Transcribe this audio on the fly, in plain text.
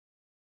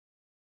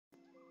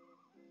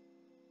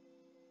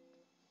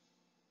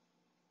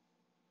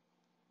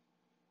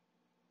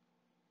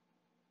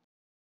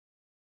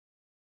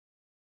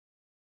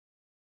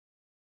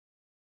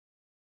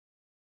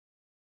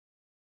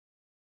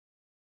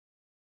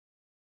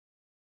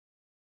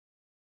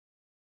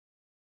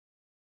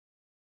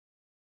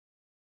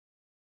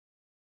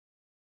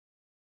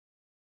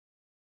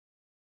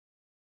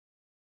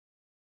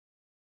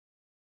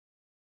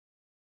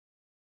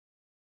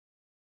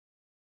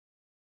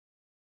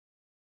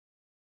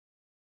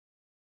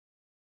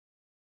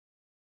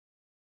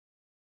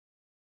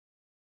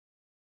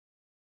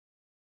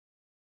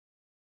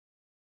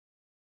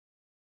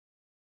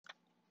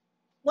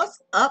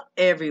What's up,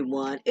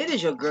 everyone? It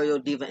is your girl, your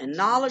diva in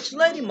knowledge,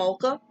 Lady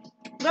Mocha,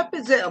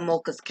 representing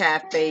Mocha's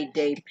Cafe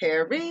de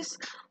Paris.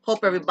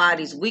 Hope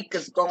everybody's week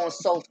is going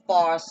so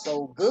far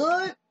so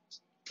good.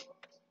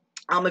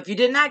 If you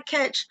did not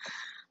catch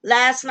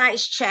last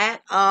night's chat,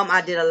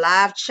 I did a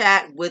live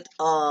chat with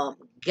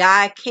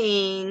Guy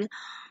King,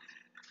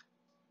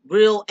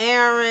 Real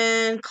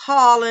Aaron,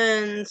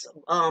 Collins,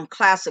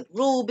 Classic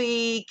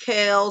Ruby,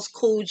 Kels,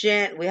 Cool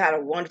Gent. We had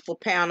a wonderful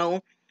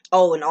panel.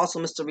 Oh, and also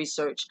Mr.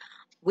 Research.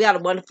 We had a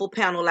wonderful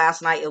panel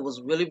last night. It was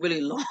really,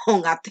 really long.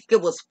 I think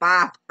it was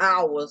 5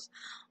 hours.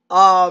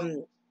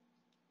 Um,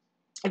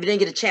 if you didn't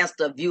get a chance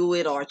to view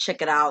it or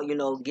check it out,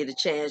 get a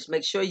chance,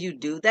 make sure you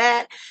do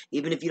that,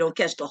 even if you don't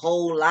catch the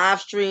whole live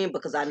stream,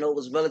 because I know it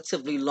was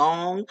relatively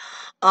long.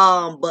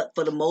 But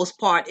for the most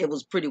part, it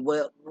was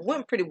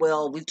went pretty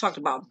well. We talked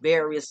about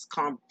various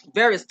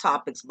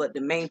topics, but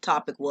the main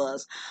topic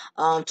was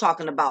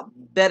talking about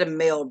better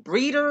male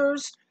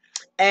breeders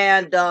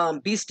and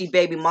Beastie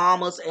Baby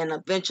Mamas, and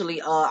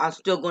eventually I'm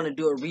still going to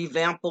do a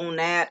revamp on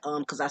that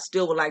because I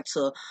still would like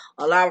to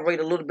elaborate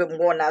a little bit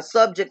more on that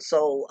subject.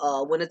 So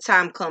when the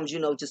time comes,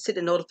 just hit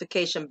the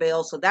notification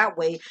bell so that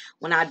way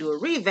when I do a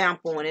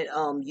revamp on it,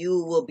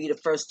 you will be the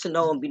first to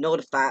know and be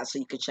notified so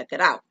you can check it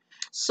out.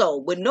 So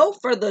with no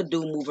further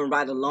ado, moving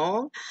right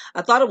along,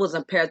 I thought it was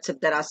imperative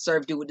that I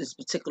served you with this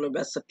particular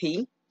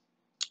recipe.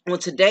 On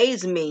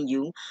today's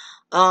menu,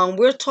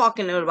 we're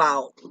talking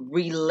about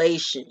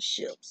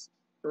relationships,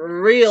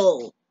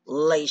 real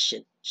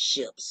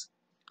relationships,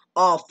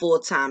 all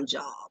full-time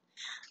job.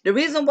 The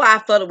reason why I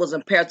felt it was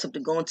imperative to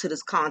go into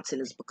this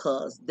content is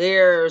because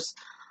there's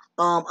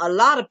a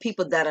lot of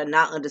people that are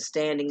not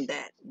understanding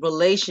that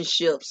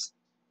relationships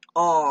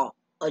are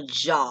a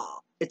job.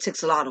 It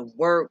takes a lot of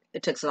work.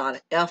 It takes a lot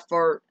of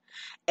effort,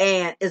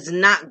 and it's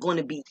not going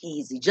to be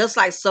easy. Just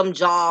like some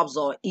jobs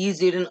are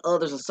easier than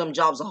others and some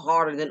jobs are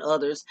harder than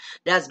others,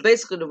 that's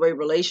basically the way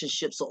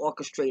relationships are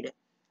orchestrated.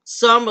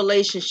 Some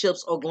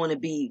relationships are going to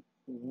be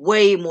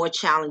way more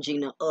challenging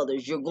than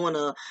others. You're going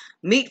to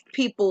meet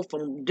people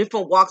from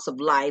different walks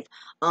of life.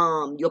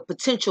 Your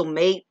potential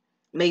mate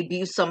may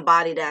be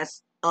somebody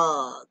that's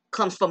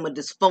comes from a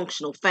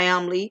dysfunctional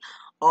family,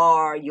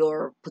 or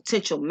your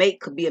potential mate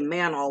could be a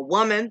man or a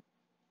woman,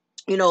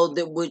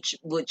 that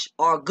which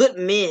are good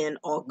men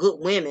or good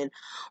women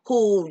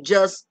who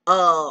just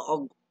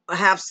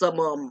have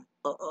some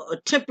a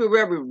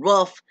temporary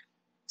rough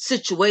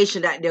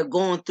situation that they're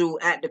going through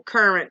at the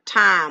current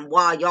time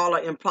while y'all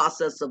are in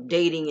process of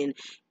dating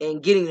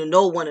and getting to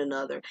know one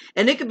another.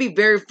 And it can be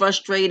very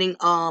frustrating,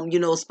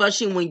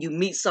 especially when you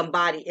meet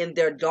somebody in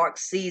their dark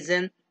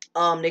season.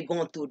 They're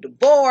going through a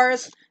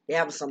divorce, they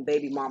have some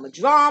baby mama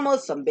drama,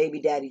 some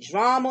baby daddy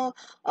drama.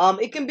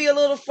 It can be a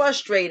little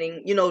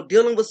frustrating,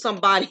 dealing with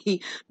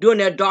somebody during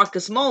their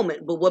darkest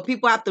moment. But what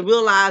people have to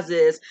realize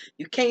is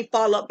you can't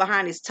fall up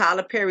behind these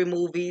Tyler Perry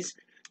movies.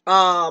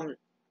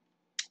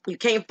 You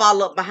can't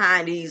follow up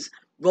behind these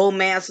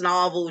romance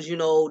novels,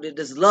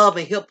 this love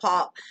and hip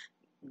hop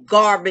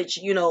garbage,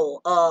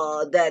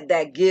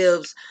 that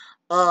gives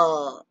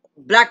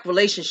black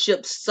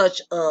relationships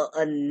such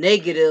a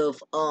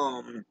negative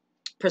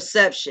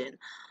perception.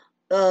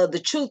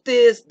 The truth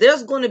is,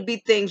 there's going to be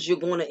things you're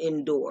going to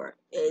endure.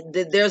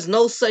 There's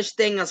no such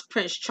thing as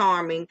Prince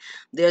Charming.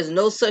 There's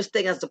no such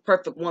thing as the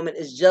perfect woman.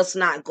 It's just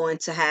not going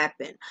to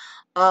happen.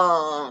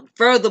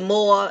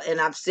 Furthermore,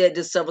 and I've said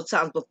this several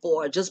times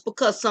before, just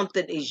because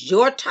something is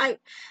your type,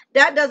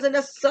 that doesn't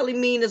necessarily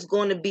mean it's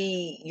going to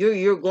be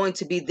you're going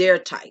to be their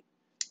type.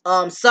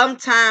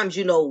 Sometimes,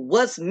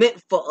 what's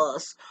meant for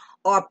us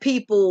are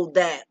people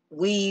that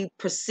we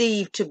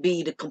perceive to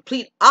be the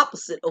complete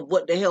opposite of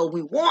what the hell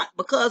we want,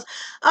 because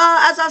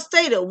as I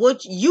stated,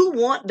 what you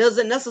want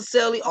doesn't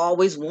necessarily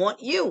always want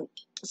you.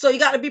 So you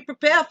got to be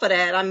prepared for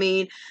that. I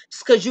mean,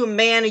 just because you're a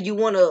man and you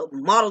want a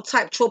model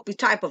type, trophy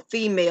type of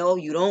female,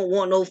 you don't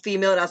want no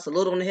female that's a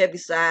little on the heavy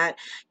side.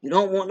 You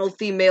don't want no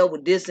female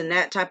with this and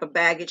that type of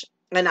baggage.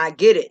 And I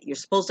get it. You're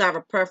supposed to have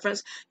a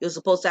preference. You're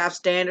supposed to have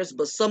standards,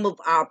 but some of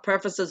our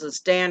preferences and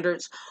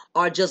standards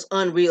are just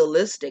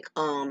unrealistic.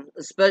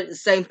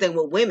 Same thing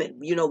with women.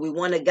 We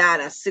want a guy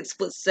that's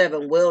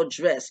 6'7", well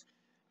dressed,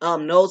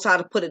 knows how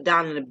to put it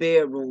down in the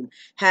bedroom,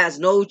 has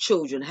no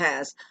children,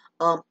 has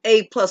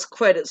A+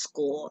 credit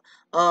score.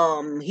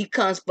 He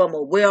comes from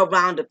a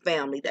well-rounded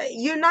family. That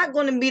you're not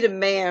going to meet a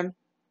man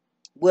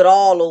with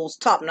all those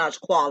top-notch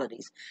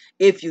qualities.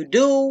 If you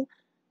do,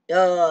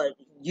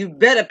 you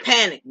better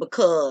panic,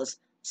 because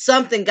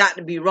something got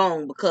to be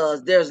wrong,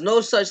 because there's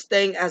no such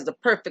thing as the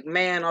perfect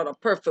man or the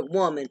perfect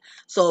woman.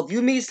 So if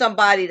you meet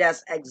somebody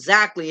that's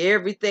exactly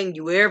everything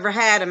you ever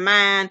had in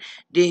mind,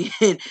 then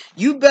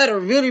you better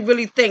really,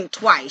 really think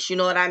twice. You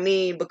know what I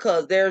mean?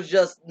 Because there's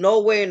just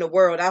no way in the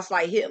world. That's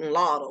like hitting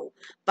lotto,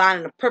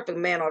 finding the perfect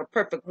man or the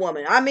perfect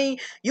woman. I mean,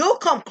 you'll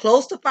come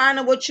close to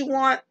finding what you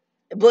want,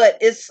 but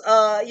it's,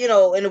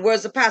 in the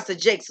words of Pastor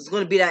Jakes, it's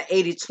going to be that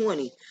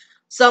 80-20.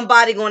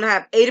 Somebody going to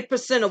have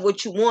 80% of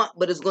what you want,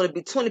 but it's going to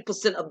be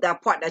 20% of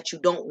that part that you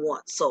don't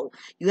want. So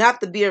you have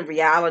to be in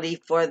reality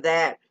for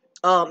that,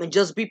 and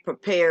just be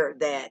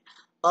prepared that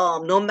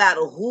no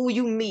matter who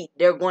you meet,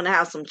 they're going to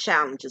have some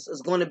challenges.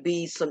 It's going to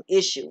be some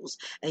issues,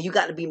 and you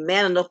got to be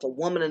man enough or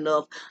woman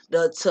enough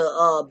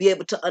to be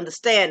able to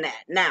understand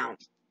that. Now,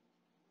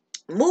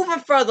 moving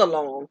further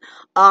along,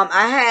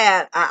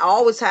 I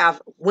always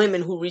have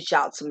women who reach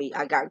out to me.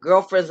 I got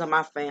girlfriends in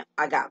my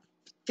I got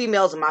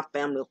females in my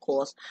family, of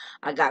course.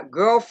 I got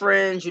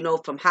girlfriends,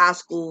 from high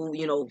school,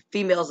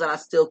 females that I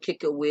still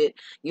kick it with,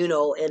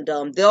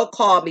 and they'll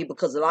call me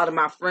because a lot of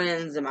my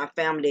friends and my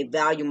family, they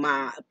value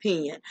my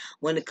opinion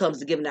when it comes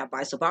to giving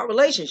advice about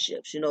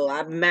relationships.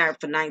 I've been married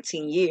for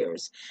 19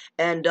 years,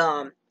 and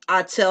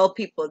I tell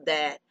people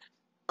that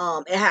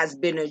it has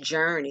been a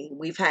journey.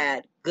 We've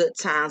had good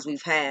times.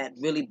 We've had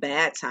really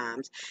bad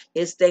times.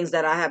 It's things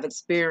that I have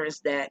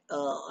experienced that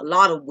a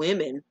lot of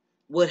women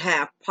would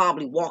have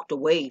probably walked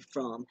away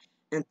from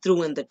and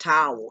threw in the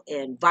towel,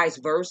 and vice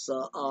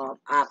versa.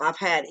 I've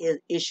had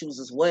issues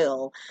as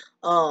well.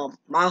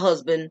 My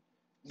husband,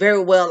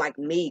 very well like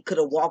me, could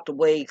have walked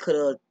away, could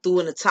have threw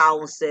in the towel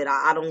and said,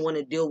 I don't want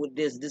to deal with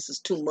this. This is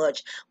too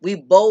much. We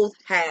both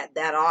had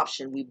that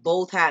option. We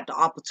both had the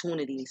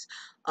opportunities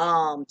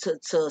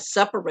to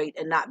separate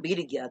and not be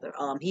together.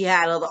 He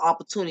had other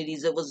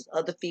opportunities. There was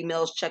other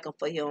females checking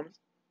for him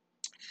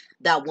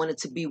that wanted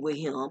to be with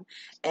him,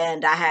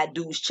 and I had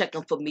dudes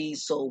checking for me.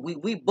 So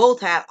we both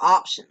had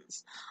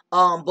options.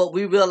 But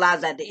we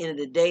realized at the end of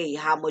the day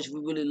how much we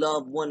really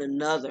love one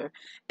another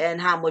and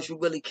how much we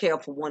really care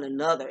for one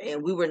another.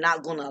 And we were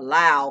not going to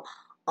allow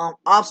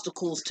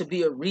obstacles to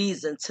be a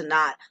reason to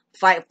not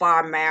fight for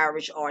our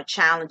marriage, or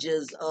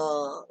challenges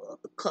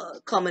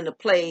come into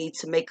play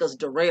to make us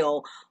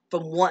derail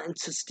from wanting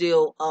to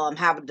still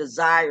have a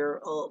desire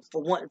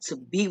for wanting to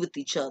be with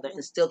each other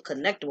and still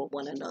connecting with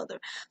one another.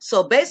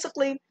 So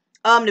basically,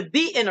 to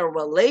be in a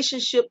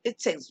relationship, it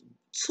takes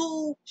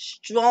two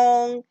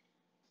strong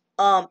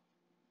um,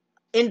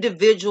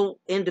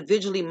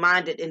 individually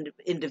minded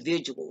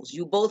individuals.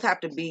 You both have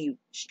to be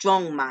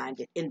strong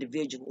minded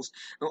individuals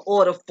in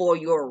order for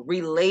your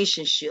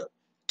relationship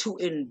to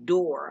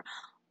endure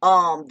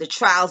the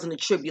trials and the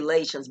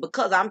tribulations.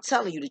 Because I'm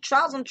telling you, the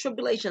trials and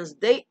tribulations,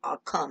 they are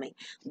coming.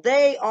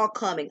 They are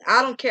coming.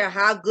 I don't care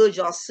how good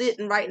y'all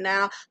sitting right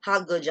now,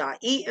 how good y'all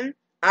eating.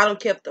 I don't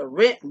care if the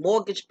rent,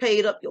 mortgage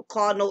paid up, your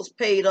car notes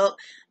paid up,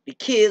 the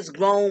kids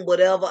grown,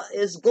 whatever.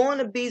 It's going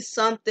to be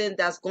something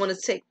that's going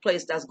to take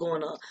place that's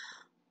going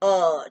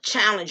to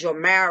challenge your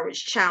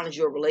marriage, challenge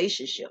your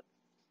relationship.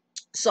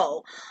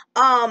 So,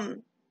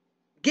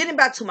 getting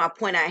back to my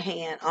point at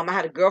hand, I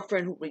had a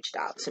girlfriend who reached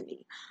out to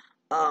me.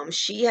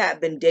 She had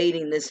been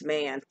dating this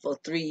man for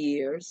 3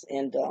 years,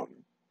 and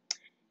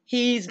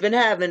he's been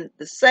having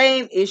the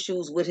same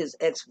issues with his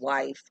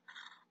ex-wife.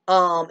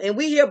 And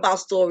we hear about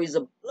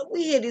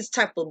we hear these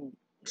type of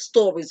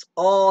stories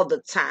all the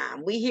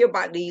time. We hear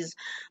about these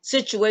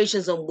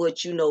situations in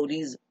which,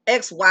 these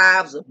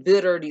ex-wives are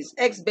bitter, these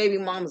ex-baby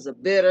mamas are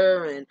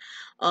bitter, and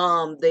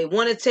they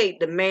want to take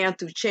the man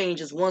through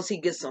changes once he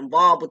gets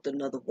involved with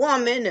another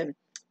woman, and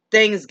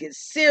things get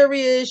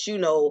serious,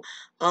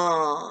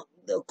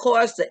 of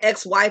course, the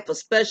ex-wife,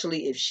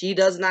 especially if she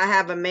does not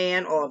have a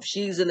man, or if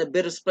she's in a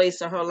bitter space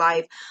in her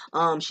life,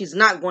 she's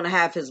not going to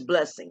have his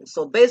blessing.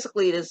 So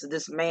basically,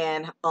 this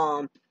man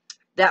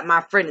that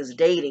my friend is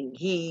dating,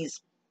 he's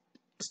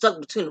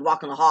stuck between a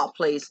rock and a hard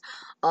place.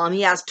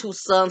 He has 2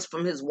 sons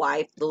from his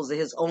wife. Those are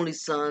his only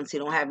sons. He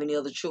don't have any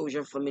other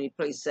children from any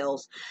place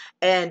else.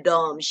 And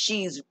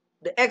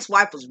the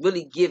ex-wife was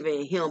really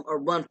giving him a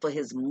run for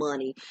his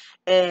money.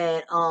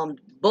 And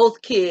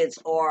both kids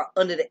are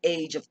under the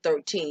age of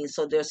 13.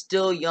 So they're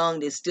still young.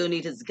 They still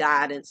need his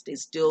guidance. They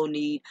still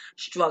need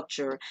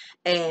structure.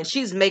 And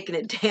she's making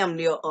it damn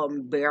near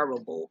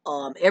unbearable.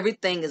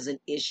 Everything is an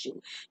issue.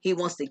 He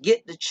wants to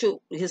get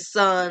his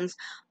sons.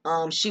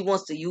 She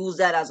wants to use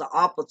that as an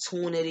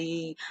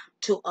opportunity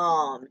to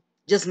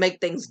just make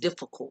things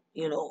difficult.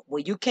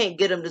 Well, you can't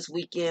get them this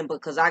weekend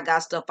because I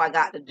got stuff I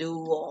got to do,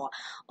 or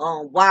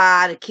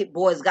why the kid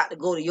boys got to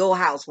go to your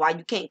house, why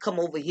you can't come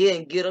over here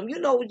and get them,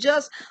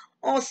 just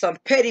on some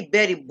petty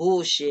betty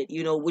bullshit,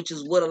 which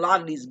is what a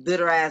lot of these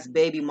bitter ass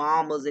baby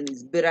mamas and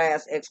these bitter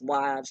ass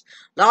ex-wives,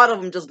 a lot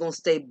of them just gonna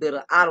stay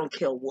bitter. I don't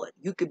care what.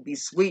 You could be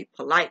sweet,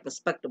 polite,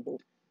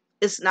 respectable.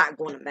 It's not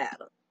going to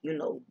matter.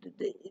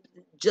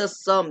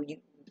 Just some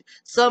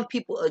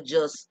people are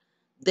just,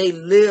 they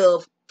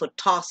live for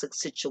toxic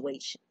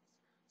situations.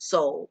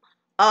 So,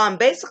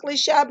 basically,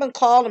 she had been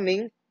calling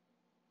me,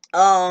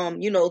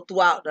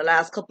 throughout the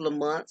last couple of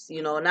months,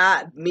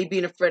 and me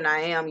being a friend I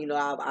am,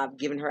 I've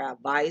given her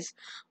advice.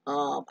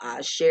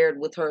 I shared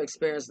with her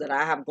experience that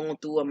I have gone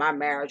through in my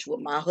marriage with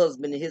my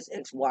husband and his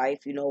ex-wife.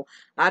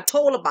 I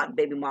told her about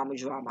baby mama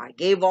drama. I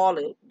gave all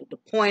the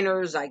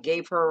pointers. I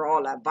gave her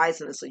all the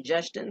advice and the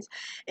suggestions.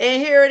 And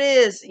here it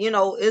is,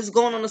 it's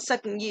going on the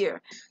 2nd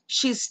year.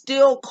 She's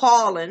still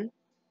calling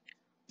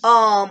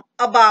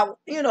about,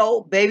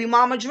 baby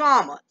mama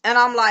drama. And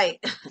I'm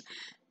like,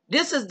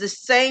 this is the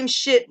same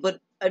shit, but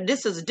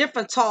this is a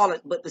different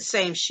toilet, but the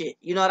same shit.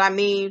 You know what I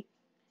mean?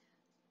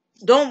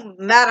 don't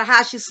matter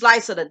how she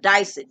slice it or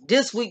dice it.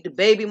 This week, the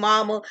baby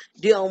mama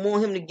didn't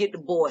want him to get the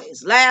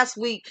boys. Last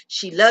week,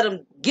 she let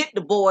him get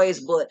the boys,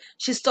 but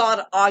she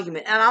started an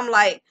argument. And I'm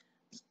like,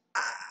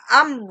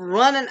 I'm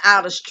running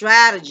out of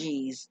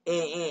strategies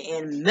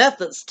and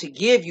methods to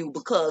give you,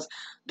 because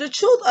the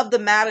truth of the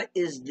matter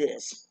is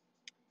this.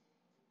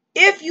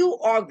 If you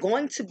are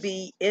going to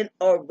be in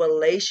a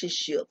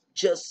relationship,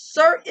 just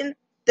certain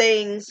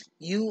things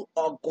you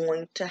are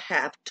going to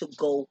have to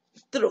go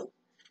through.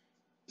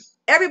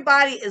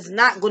 Everybody is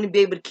not going to be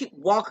able to keep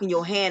walking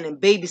your hand and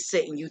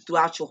babysitting you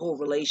throughout your whole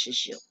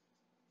relationship.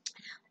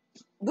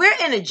 We're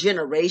in a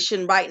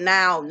generation right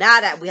now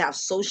that we have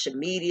social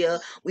media,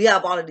 we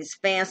have all of these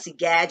fancy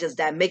gadgets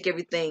that make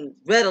everything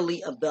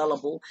readily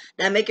available,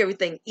 that make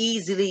everything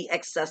easily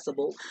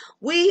accessible.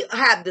 We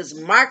have this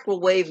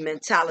microwave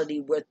mentality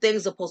where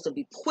things are supposed to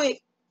be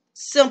quick,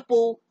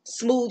 simple,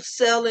 smooth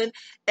sailing,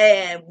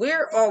 and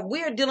we're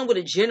dealing with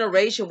a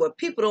generation where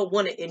people don't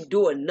want to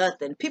endure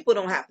nothing. People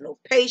don't have no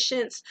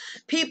patience.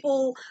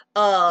 People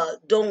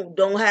don't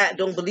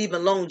believe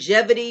in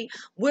longevity.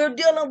 We're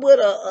dealing with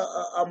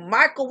a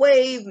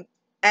microwave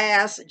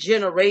ass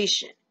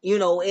generation, you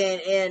know,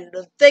 and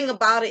the thing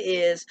about it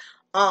is,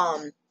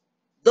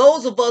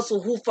 those of us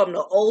who from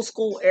the old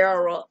school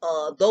era,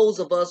 those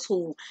of us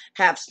who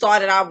have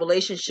started our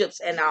relationships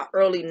in our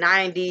early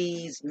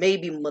 90s,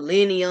 maybe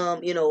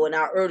millennium, you know, in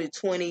our early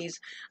 20s,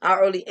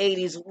 our early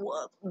 80s,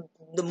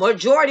 the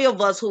majority of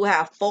us who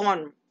have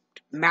formed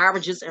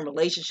marriages and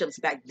relationships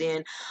back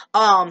then,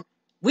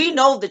 we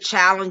know the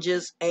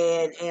challenges,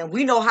 and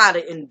we know how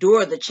to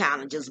endure the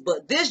challenges.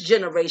 But this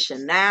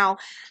generation now,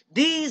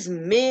 these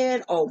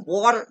men are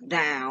watered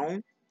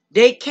down.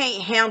 They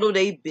can't handle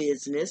their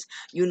business.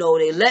 You know,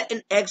 they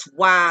letting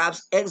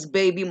ex-wives,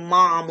 ex-baby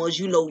mamas,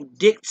 you know,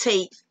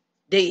 dictate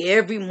their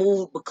every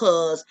move,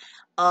 because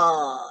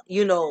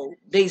you know,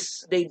 they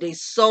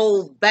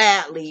so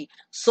badly,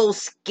 so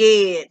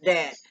scared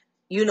that,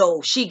 you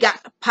know, she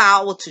got the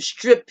power to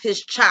strip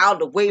his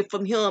child away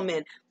from him.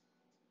 And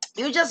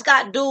you just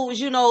got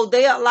dudes, you know,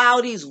 they allow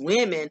these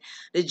women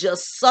to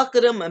just sucker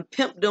them and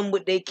pimp them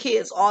with their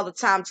kids all the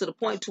time, to the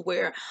point to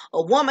where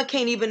a woman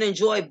can't even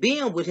enjoy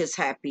being with his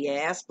happy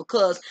ass,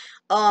 because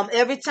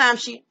every time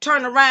she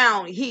turn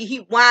around, he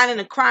whining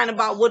and crying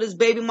about what his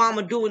baby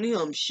mama doing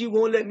to him. She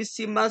won't let me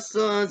see my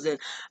sons, and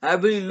I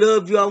really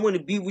love you, I want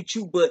to be with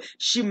you, but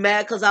she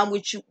mad because I'm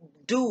with you.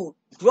 Dude,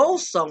 grow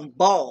some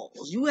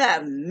balls. You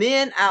have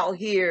men out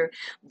here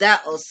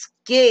that are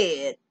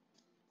scared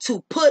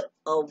to put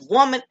a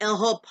woman in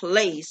her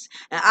place.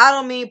 And I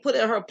don't mean put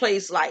in her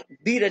place like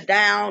beat her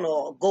down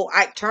or go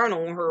Ike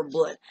Turner on her,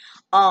 but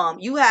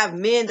you have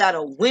men that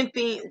are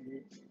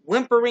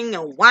whimpering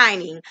and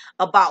whining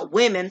about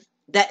women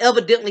that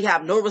evidently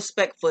have no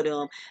respect for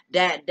them,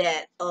 that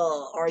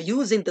are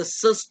using the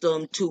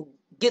system to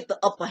get the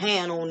upper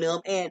hand on them.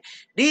 And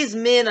these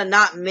men are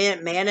not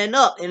manning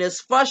up, and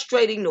it's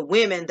frustrating the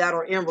women that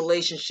are in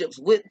relationships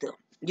with them.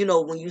 You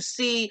know, when you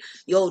see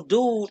your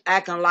dude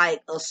acting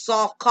like a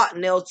soft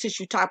cottonelle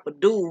tissue type of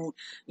dude,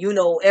 you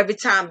know, every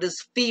time this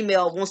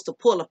female wants to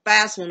pull a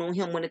fast one on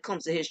him when it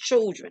comes to his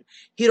children,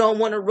 he don't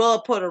want to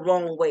rub her the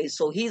wrong way.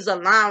 So he's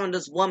allowing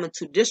this woman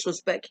to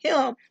disrespect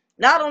him.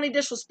 Not only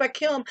disrespect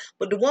him,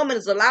 but the woman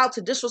is allowed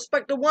to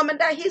disrespect the woman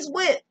that he's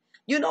with.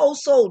 You know,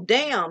 so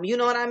damn, you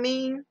know what I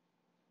mean?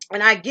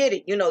 And I get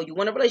it, you know, you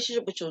want a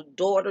relationship with your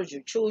daughters,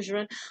 your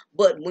children,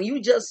 but when you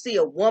just see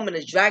a woman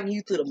is dragging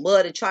you through the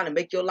mud and trying to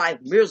make your life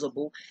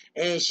miserable,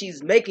 and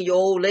she's making your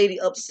old lady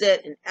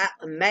upset and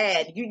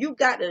mad, you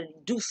got to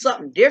do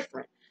something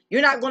different.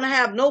 You're not going to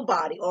have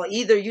nobody, or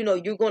either, you know,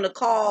 you're going to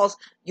cause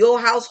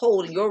your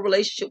household and your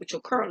relationship with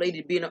your current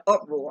lady to be in an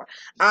uproar.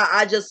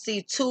 I just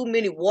see too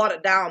many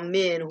watered down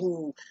men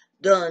who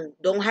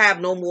don't have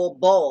no more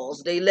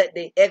balls. They let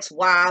their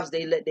ex-wives,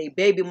 they let their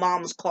baby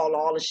mamas call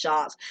all the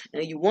shots,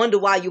 and you wonder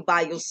why you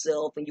by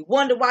yourself, and you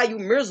wonder why you're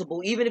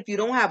miserable. Even if you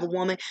don't have a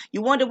woman,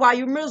 you wonder why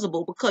you're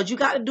miserable, because you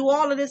got to do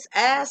all of this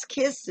ass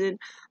kissing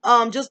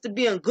just to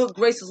be in good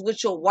graces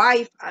with your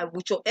wife,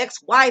 with your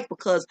ex-wife,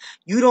 because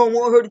you don't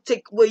want her to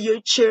take away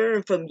your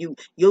children from you,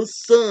 your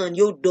son,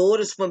 your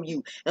daughters from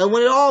you. And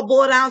when it all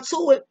boils down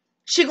to it,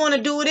 she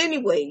gonna do it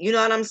anyway. You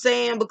know what I'm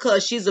saying?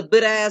 Because she's a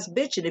bitter ass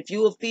bitch, and if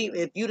you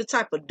the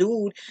type of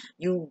dude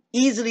you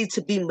easily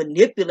to be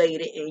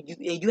manipulated,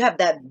 and you have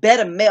that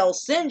better male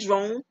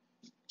syndrome,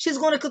 she's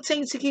gonna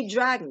continue to keep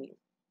dragging you.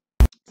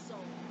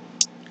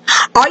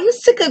 Are you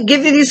sick of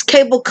giving these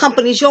cable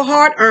companies your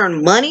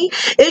hard-earned money?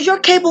 Is your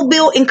cable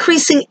bill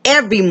increasing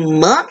every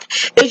month?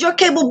 Is your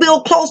cable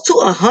bill close to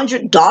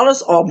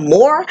 $100 or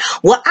more?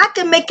 Well, I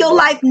can make your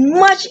life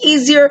much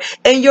easier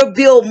and your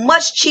bill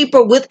much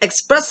cheaper with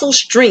Expresso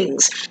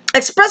Streams.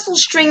 Expresso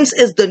Streams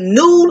is the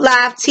new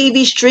live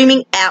TV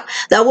streaming app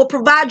that will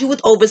provide you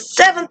with over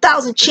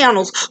 7,000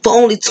 channels for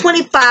only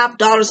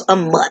 $25 a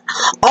month.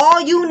 All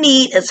you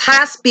need is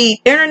high-speed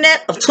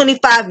internet of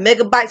 25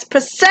 megabytes per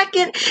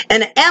second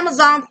and an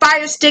Amazon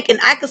Fire Stick, and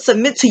I can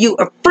submit to you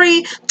a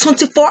free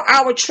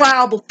 24-hour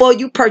trial before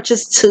you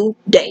purchase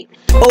today.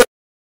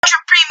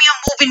 Premium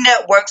movie movie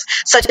networks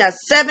such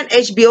as 7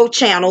 HBO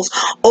channels,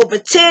 over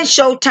 10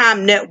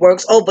 Showtime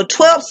networks, over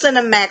 12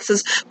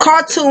 Cinemaxes,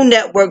 cartoon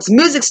networks,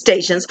 music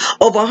stations,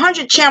 over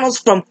 100 channels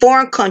from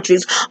foreign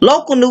countries,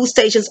 local news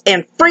stations,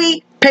 and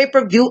free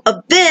pay-per-view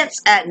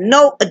events at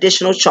no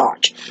additional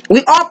charge.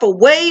 We offer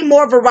way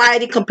more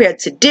variety compared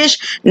to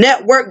Dish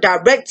Network,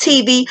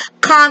 DirecTV,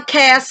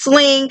 Comcast,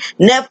 Sling,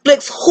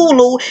 Netflix,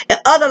 Hulu, and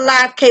other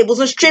live cables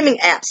and streaming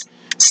apps.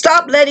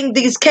 Stop letting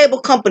these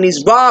cable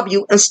companies rob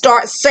you and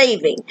start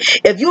saving.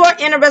 If you are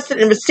interested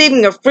in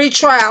receiving a free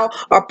trial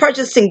or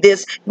purchasing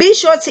this, be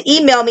sure to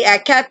email me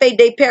at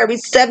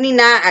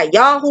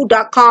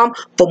cafedayparis79@yahoo.com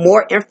for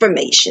more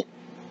information.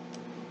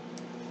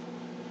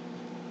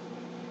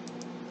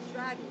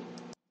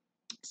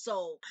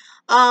 So,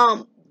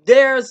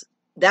 there's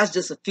that's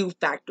just a few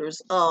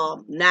factors.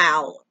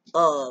 Now,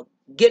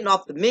 getting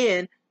off the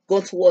men,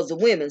 going towards the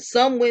women.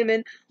 Some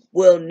women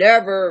will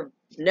never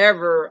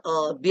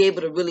be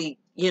able to really,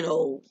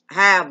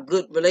 have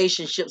good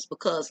relationships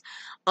because,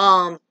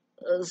 a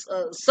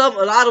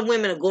lot of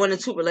women are going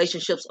into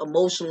relationships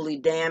emotionally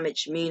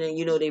damaged,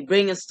 meaning, they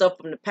bringing stuff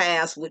from the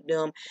past with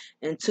them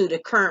into the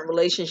current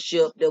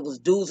relationship. There was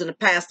dudes in the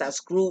past that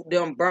screwed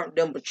them, burnt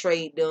them,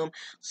 betrayed them.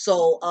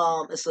 So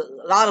it's a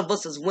lot of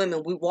us as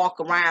women, we walk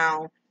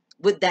around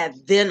with that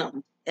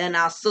venom in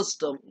our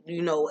system,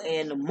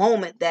 and the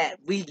moment that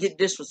we get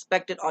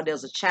disrespected or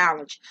there's a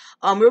challenge,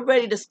 we're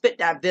ready to spit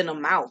that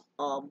venom out.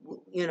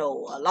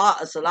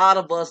 It's a lot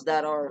of us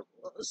that are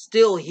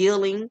still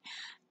healing,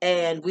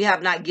 and we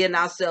have not given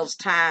ourselves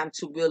time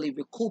to really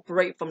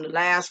recuperate from the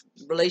last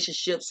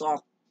relationships, or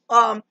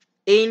it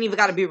ain't even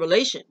got to be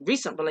recent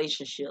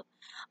relationship.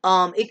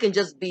 It can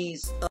just be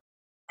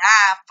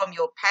from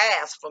your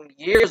past from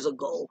years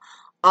ago,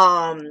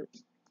 um,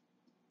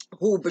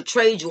 who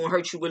betrayed you and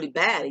hurt you really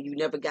bad, and you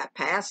never got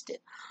past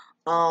it.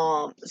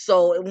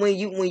 So when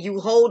you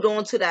hold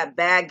on to that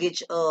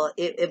baggage,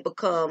 it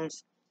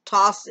becomes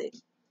toxic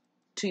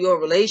to your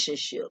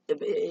relationship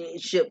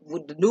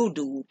with the new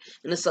dude.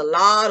 And it's a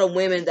lot of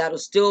women that are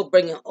still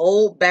bringing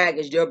old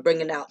baggage. They're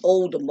bringing that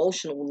old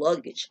emotional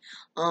luggage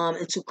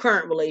into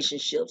current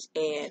relationships,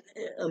 and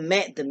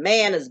the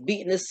man is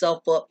beating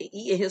himself up and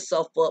eating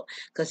himself up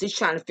because he's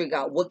trying to figure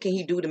out what can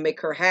he do to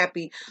make her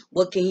happy,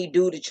 what can he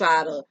do to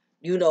try to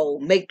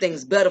make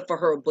things better for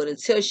her. But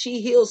until she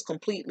heals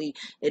completely,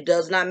 it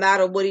does not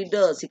matter what he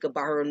does. He could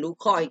buy her a new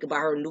car. He could buy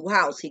her a new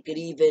house. He could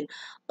even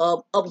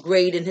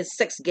upgrade in his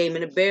sex game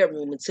in the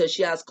bedroom. Until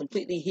she has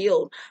completely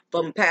healed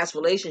from past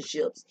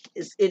relationships,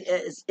 it's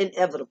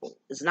inevitable.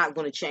 It's not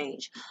going to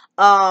change.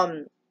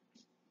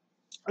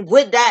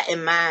 With that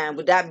in mind,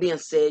 with that being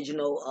said,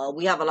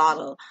 we have a lot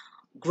of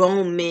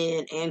grown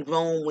men and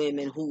grown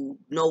women who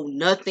know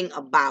nothing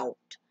about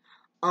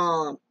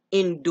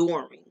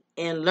enduring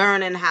and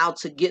learning how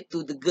to get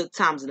through the good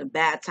times and the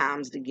bad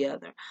times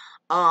together.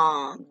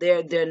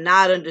 They're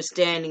not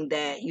understanding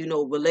that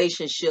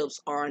relationships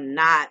are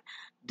not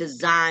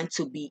designed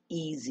to be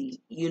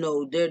easy.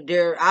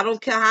 They're I don't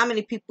care how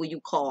many people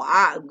you call.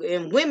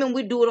 And women,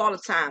 we do it all the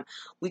time.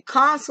 We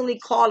constantly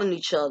calling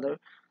each other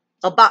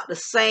about the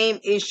same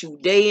issue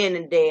day in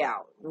and day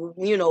out.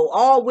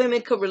 All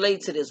women could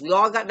relate to this. We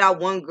all got that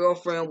one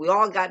girlfriend. We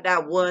all got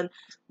that one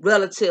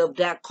relative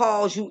that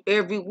calls you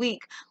every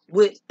week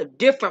with a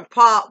different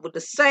with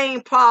the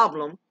same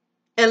problem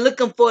and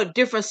looking for a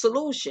different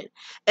solution.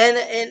 And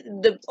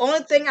the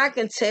only thing I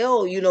can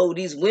tell,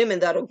 these women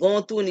that are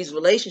going through in these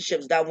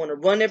relationships that want to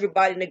run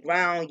everybody in the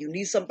ground, you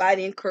need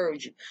somebody to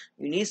encourage you.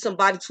 You need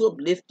somebody to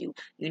uplift you.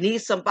 You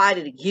need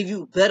somebody to give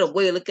you a better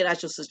way of looking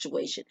at your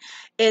situation.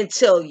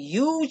 Until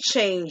you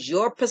change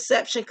your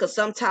perception, because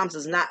sometimes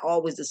it's not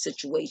always the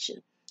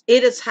situation.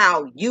 It is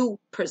how you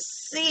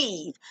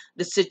perceive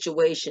the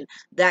situation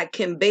that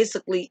can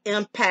basically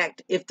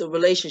impact if the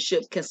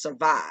relationship can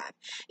survive.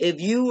 If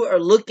you are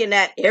looking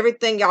at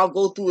everything y'all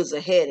go through as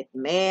a headache,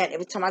 man,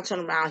 every time I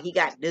turn around, he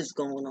got this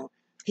going on.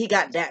 He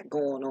got that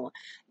going on.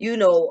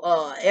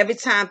 Every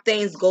time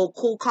things go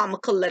cool, calm,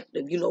 and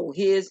collective,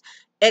 his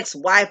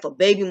ex-wife or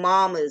baby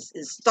mom is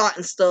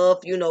starting stuff,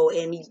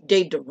 and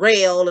they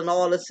derail and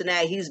all this and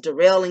that. He's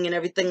derailing and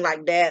everything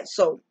like that.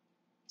 So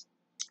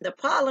the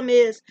problem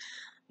is,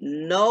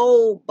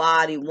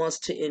 nobody wants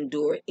to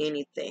endure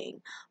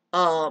anything.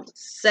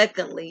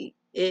 Secondly,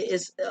 it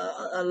is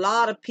a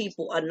lot of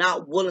people are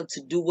not willing to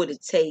do what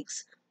it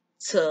takes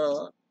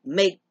to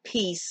make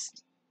peace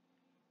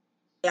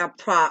a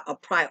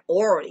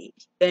priority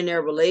in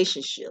their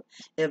relationship.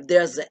 If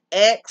there's an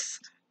ex,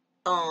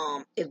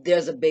 if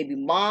there's a baby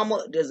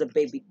mama, there's a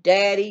baby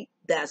daddy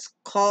that's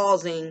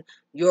causing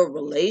your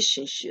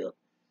relationship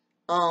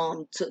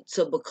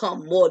to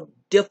become more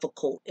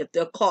difficult, if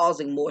they're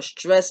causing more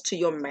stress to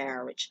your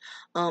marriage,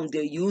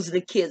 they're using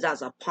the kids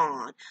as a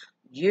pawn,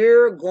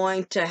 you're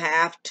going to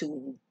have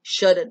to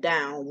shut it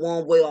down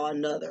one way or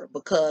another,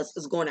 because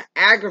it's going to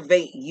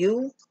aggravate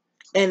you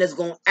and it's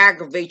going to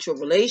aggravate your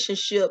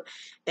relationship.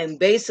 And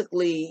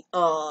basically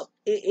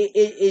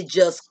it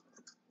just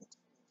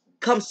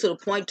comes to the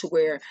point to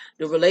where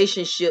the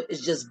relationship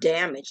is just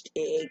damaged.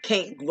 It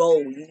can't grow.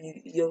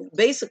 You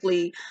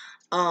basically,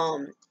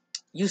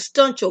 you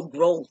stunt your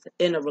growth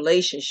in a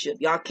relationship.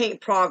 Y'all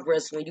can't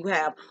progress when you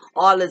have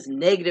all this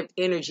negative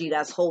energy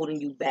that's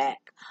holding you back.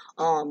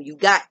 You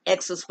got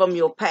exes from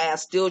your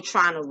past still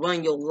trying to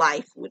run your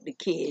life with the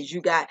kids.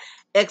 You got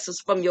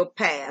exes from your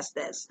past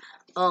that's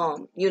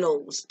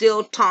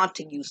still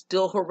taunting you,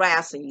 still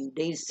harassing you.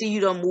 They see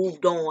you done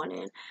moved on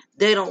and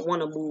they don't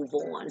want to move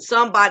on.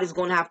 Somebody's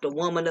going to have to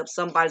woman up.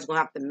 Somebody's going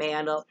to have to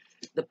man up.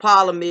 The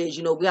problem is,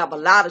 we have a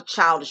lot of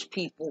childish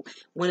people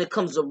when it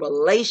comes to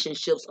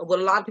relationships. And what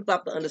a lot of people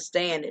have to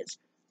understand is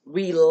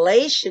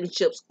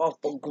relationships are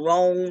for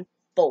grown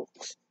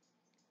folks.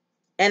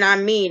 And I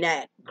mean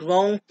that,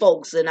 grown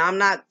folks. And I'm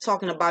not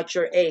talking about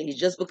your age.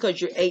 Just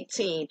because you're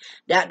 18,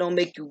 that don't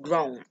make you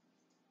grown.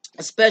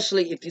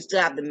 Especially if you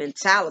still have the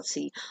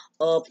mentality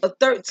of a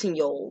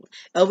 13-year-old.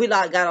 And we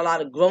got a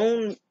lot of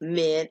grown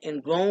men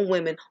and grown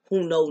women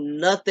who know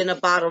nothing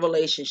about a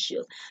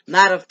relationship.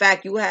 Matter of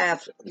fact, you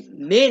have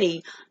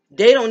many,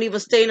 they don't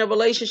even stay in a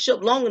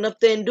relationship long enough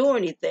to endure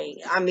anything.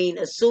 I mean,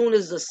 as soon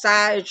as the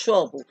side of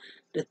trouble,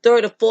 the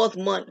third or fourth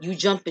month, you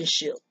jump in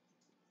ship.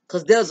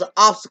 Because there's an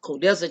obstacle,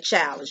 there's a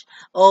challenge.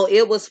 Oh,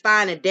 it was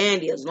fine and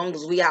dandy as long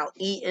as we out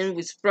eating,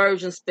 we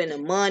splurging,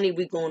 spending money,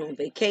 we going on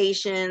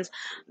vacations.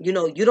 You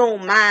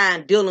don't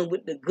mind dealing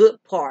with the good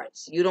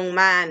parts. You don't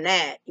mind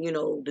that,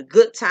 the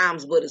good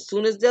times. But as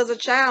soon as there's a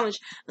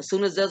challenge, as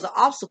soon as there's an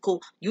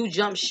obstacle, you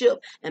jump ship.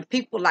 And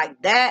people like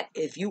that,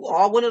 if you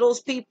are one of those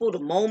people, the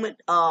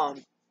moment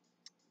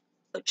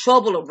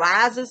trouble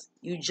arises,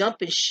 you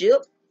jump in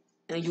ship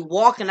and you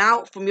walking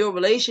out from your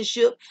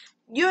relationship.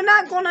 You'll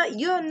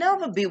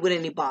never be with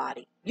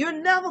anybody. You're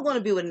never going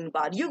to be with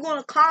anybody. You're going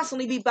to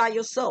constantly be by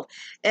yourself.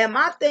 And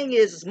my thing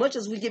is, as much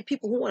as we get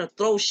people who want to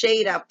throw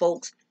shade at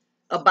folks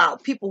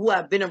about people who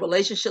have been in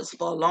relationships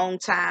for a long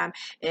time,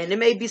 and there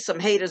may be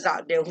some haters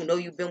out there who know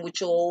you've been with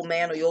your old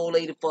man or your old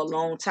lady for a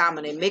long time,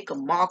 and they make a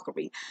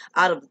mockery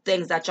out of the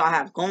things that y'all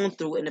have gone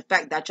through and the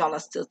fact that y'all are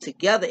still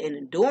together and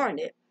enduring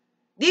it.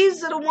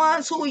 These are the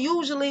ones who are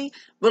usually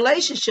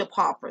relationship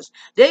hoppers.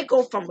 They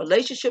go from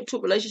relationship to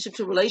relationship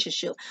to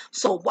relationship.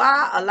 So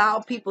why allow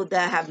people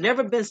that have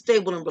never been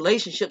stable in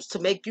relationships to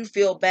make you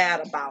feel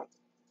bad about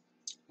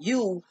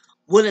you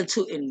willing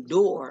to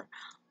endure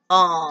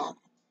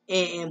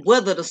and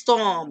weather the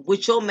storm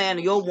with your man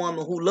or your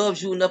woman who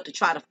loves you enough to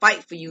try to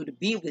fight for you to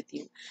be with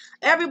you?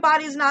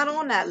 Everybody's not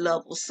on that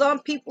level. Some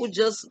people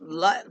just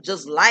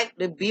like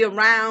to be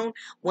around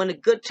when the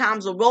good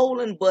times are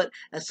rolling, but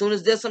as soon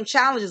as there's some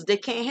challenges, they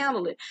can't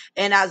handle it.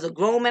 And as a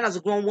grown man, as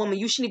a grown woman,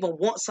 you shouldn't even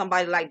want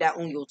somebody like that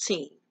on your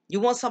team.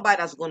 You want somebody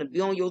that's going to be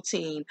on your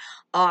team,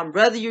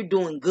 whether you're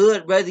doing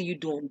good, whether you're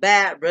doing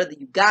bad, whether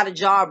you got a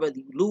job, whether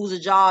you lose a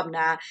job.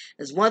 Now,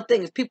 there's one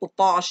thing, if people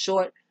fall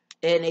short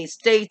and they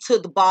stay to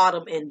the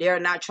bottom and they're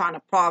not trying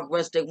to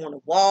progress, they want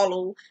to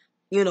wallow,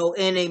 in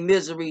a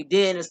misery,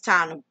 then it's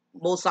time to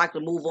most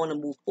likely move on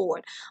and move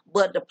forward.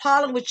 But the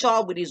problem with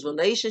y'all with these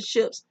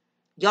relationships,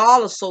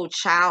 y'all are so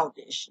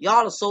childish.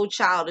 Y'all are so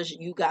childish.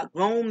 You got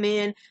grown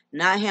men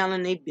not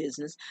handling their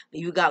business.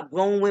 And you got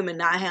grown women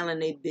not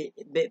handling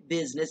their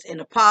business. And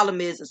the problem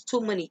is, there's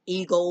too many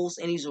egos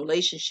in these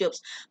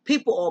relationships.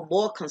 People are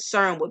more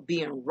concerned with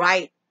being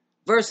right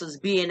versus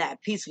being at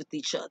peace with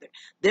each other.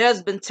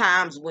 There's been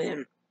times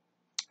when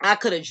I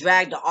could have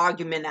dragged the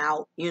argument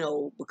out,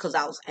 because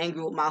I was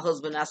angry with my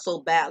husband. I so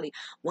badly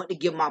wanted to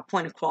get my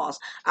point across.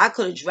 I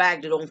could have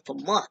dragged it on for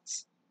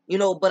months,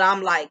 but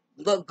I'm like,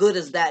 what good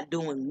is that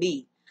doing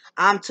me?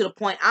 I'm to the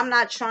point, I'm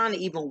not trying to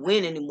even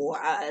win anymore.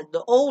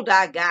 The older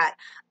I got,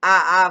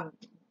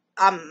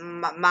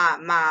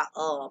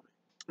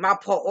 my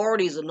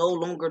priorities are no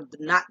longer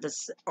not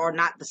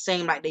the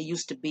same like they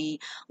used to be.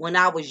 When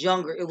I was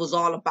younger, it was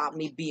all about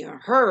me being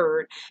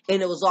heard,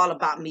 and it was all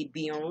about me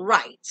being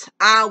right.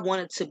 I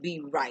wanted to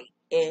be right.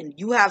 And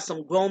you have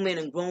some grown men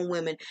and grown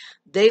women,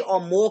 they are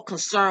more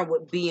concerned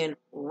with being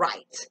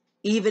right,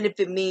 even if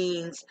it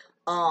means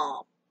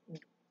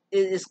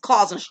it's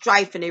causing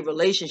strife in a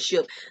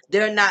relationship.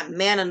 They're not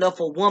man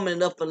enough or woman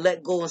enough to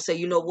let go and say,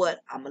 you know what,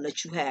 I'm gonna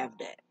let you have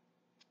that,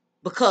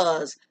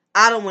 because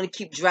I don't want to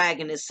keep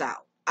dragging this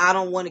out. I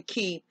don't want to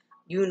keep,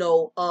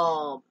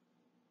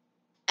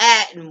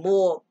 adding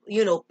more,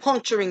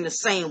 puncturing the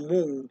same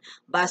wound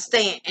by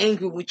staying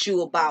angry with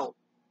you about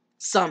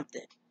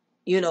something.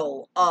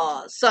 So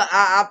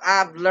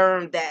I've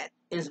learned that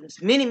in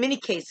many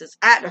cases,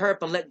 I had to hurry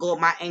up and let go of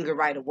my anger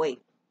right away.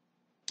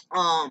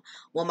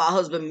 When my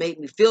husband made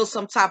me feel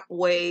some type of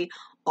way,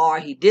 or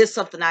he did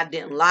something I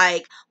didn't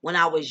like when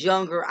I was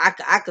younger,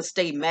 I could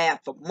stay mad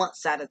for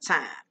months at a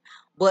time.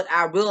 But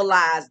I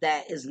realized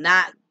that it's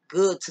not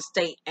good to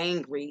stay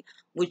angry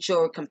with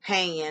your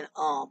companion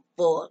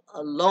for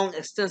a long,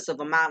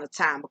 extensive amount of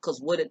time, because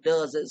what it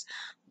does is,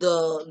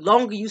 the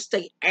longer you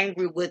stay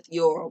angry with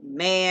your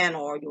man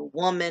or your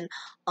woman,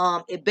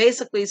 it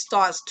basically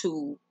starts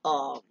to,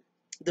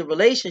 the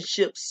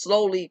relationship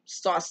slowly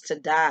starts to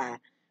die.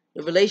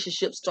 The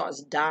relationship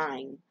starts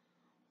dying.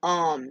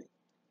 Um,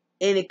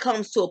 and it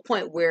comes to a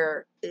point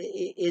where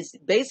it's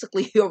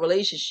basically your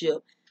relationship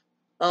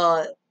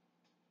uh,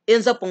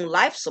 ends up on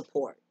life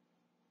support.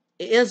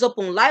 It ends up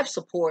on life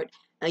support,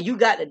 and you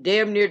got to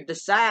damn near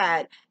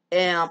decide: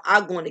 am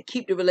I going to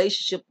keep the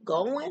relationship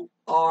going,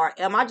 or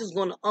am I just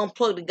going to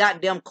unplug the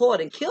goddamn cord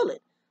and kill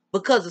it?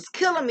 Because it's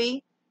killing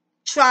me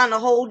trying to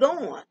hold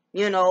on,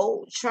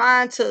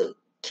 trying to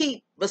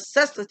keep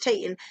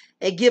resuscitating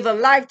and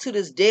giving life to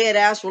this dead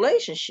ass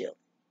relationship.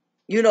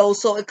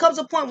 So it comes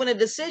a point when a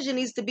decision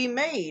needs to be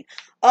made.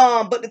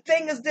 But the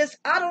thing is this: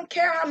 I don't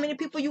care how many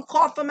people you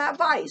call from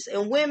advice.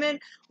 And women,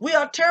 we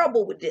are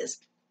terrible with this.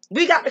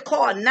 We got to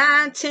call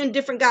 9, 10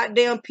 different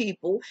goddamn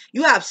people.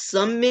 You have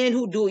some men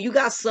who do it. You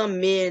got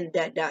some men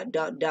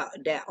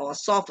that are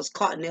soft as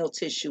cotton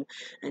tissue,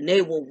 and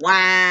they will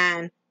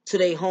whine to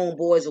their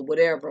homeboys or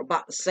whatever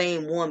about the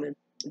same woman.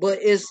 But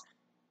it's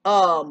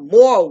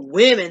more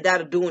women that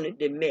are doing it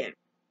than men.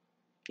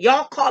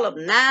 Y'all call up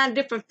 9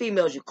 different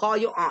females. You call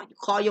your aunt, you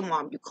call your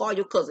mom, you call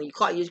your cousin, you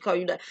call your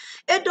dad.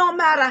 It don't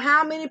matter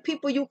how many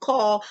people you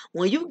call.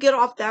 When you get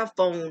off that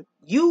phone,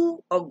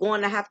 you are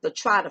going to have to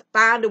try to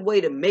find a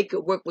way to make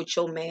it work with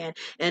your man.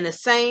 And the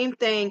same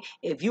thing,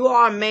 if you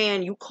are a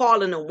man, you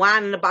calling and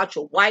whining about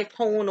your wife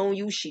hoeing on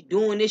you, she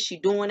doing this, she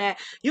doing that.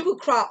 You can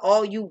cry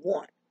all you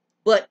want.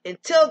 But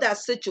until that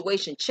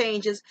situation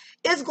changes,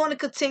 it's going to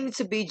continue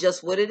to be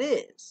just what it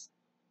is.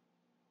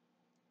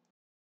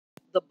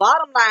 The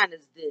bottom line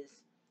is this: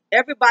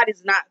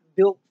 everybody's not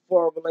built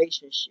for a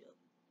relationship.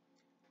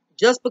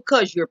 Just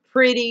because you're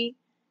pretty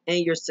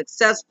and you're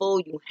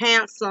successful, you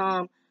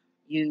handsome,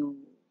 you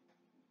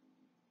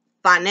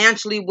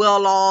financially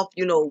well off,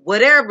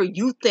 whatever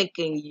you think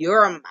in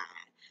your mind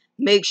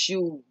makes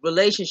you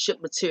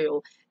relationship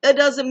material, it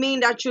doesn't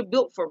mean that you're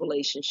built for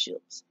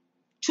relationships.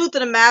 Truth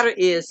of the matter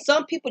is,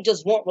 some people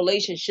just want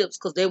relationships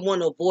because they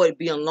want to avoid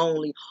being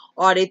lonely,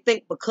 or they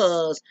think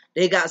because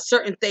they got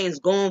certain things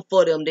going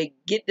for them, they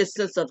get this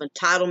sense of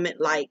entitlement,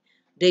 like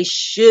they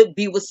should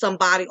be with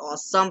somebody or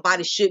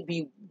somebody should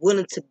be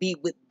willing to be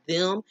with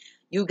them.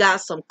 You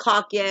got some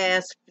cocky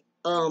ass,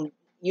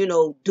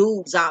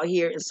 dudes out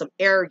here and some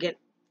arrogant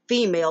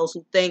females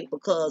who think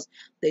because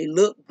they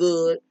look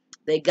good,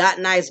 they got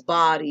nice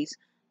bodies,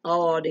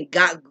 or they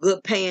got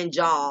good paying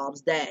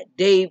jobs, that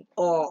they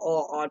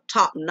are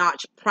top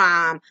notch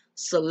prime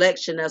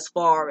selection as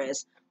far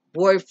as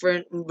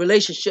boyfriend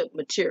relationship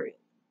material.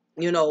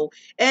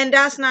 And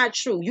that's not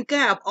true. You can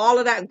have all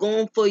of that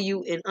going for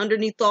you, and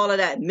underneath all of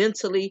that,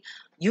 mentally,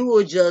 you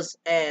are just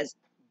as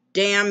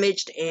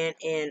damaged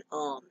and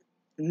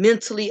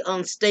mentally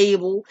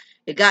unstable.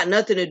 It got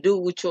nothing to do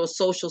with your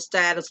social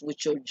status,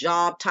 with your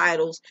job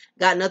titles.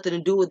 Got nothing to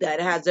do with that.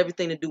 It has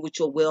everything to do with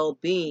your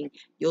well-being,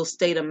 your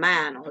state of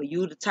mind. Are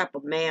you the type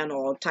of man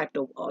or type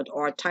of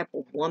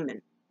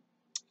woman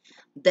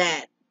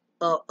that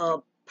a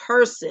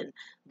person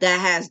that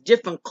has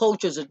different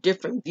cultures or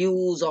different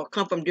views or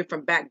come from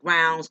different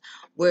backgrounds,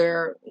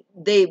 where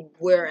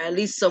at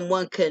least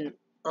someone can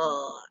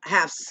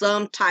have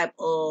some type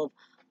of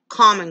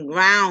common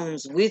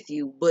grounds with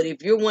you? But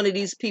if you're one of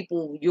these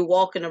people, you're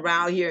walking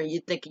around here and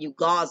you're thinking you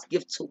God's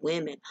gift to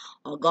women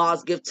or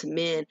God's gift to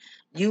men,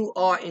 you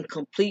are in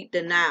complete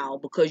denial,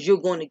 because you're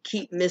going to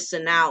keep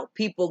missing out.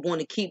 People are going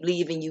to keep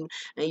leaving you,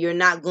 and you're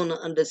not going to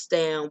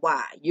understand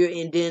why.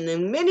 Then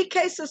in many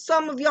cases,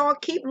 some of y'all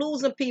keep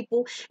losing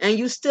people and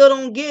you still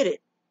don't get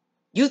it.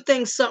 You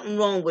think something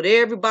wrong with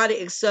everybody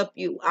except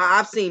you.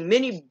 I've seen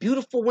many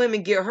beautiful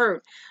women get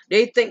hurt.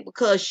 They think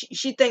because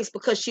she thinks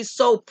because she's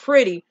so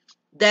pretty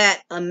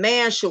that a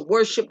man should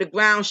worship the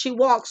ground she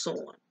walks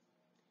on.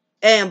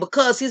 And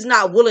because he's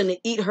not willing to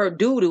eat her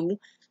doo-doo,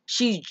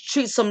 she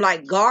treats him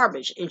like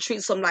garbage and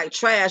treats him like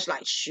trash.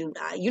 Like, shoot,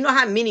 you know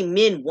how many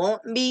men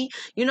want me?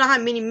 You know how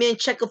many men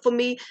checking for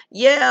me?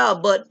 Yeah,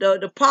 but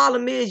the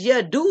problem is,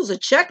 yeah, dudes are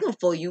checking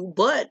for you,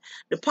 but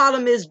the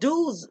problem is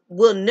dudes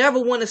will never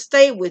want to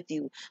stay with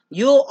you.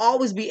 You'll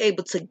always be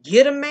able to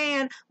get a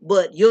man,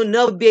 but you'll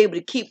never be able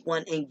to keep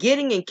one. And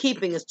getting and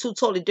keeping is two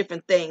totally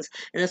different things.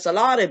 And it's a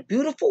lot of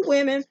beautiful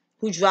women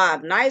who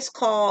drive nice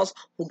cars,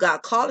 who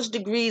got college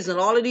degrees and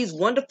all of these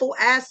wonderful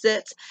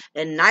assets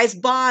and nice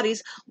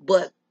bodies,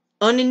 but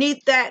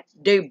underneath that,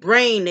 they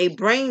brain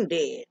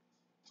dead.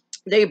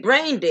 They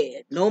brain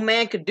dead. No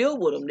man could deal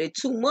with them. They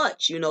too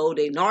much, they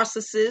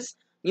narcissists,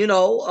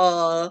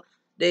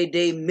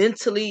 they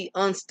mentally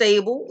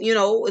unstable,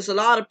 it's a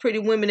lot of pretty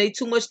women, they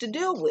too much to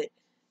deal with.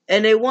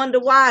 And they wonder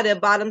why they're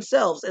by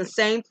themselves. And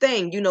same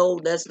thing,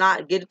 let's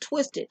not get it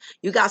twisted.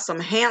 You got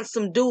some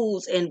handsome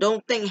dudes, and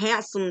don't think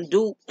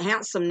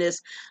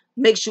handsomeness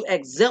makes you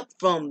exempt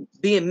from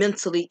being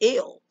mentally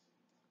ill.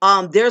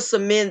 There's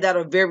some men that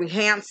are very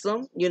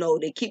handsome,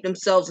 they keep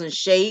themselves in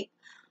shape.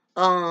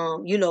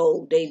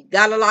 They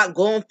got a lot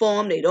going for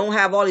them. They don't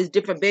have all these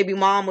different baby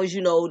mamas,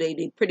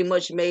 they pretty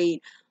much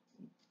made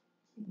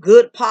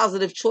good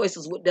positive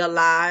choices with their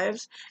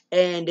lives,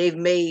 and they've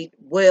made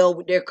well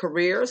with their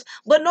careers,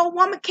 but no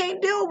woman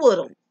can't deal with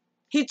him.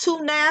 He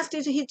too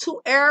nasty, he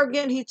too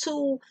arrogant, he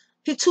too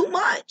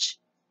much.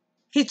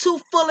 He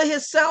too full of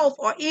himself,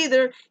 or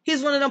either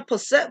he's one of them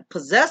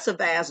possessive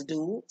ass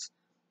dudes,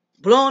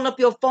 blowing up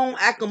your phone,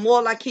 acting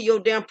more like he your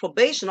damn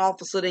probation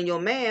officer than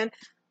your man.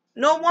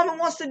 No woman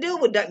wants to deal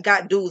with that.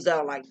 Got dudes that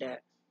are like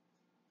that.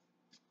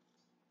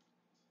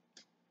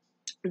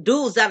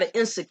 Dudes that are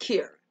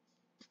insecure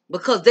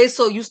because they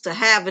so used to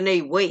having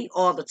their way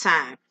all the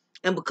time.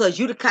 And because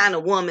you the kind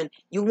of woman,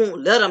 you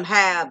won't let them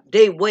have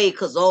their way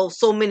because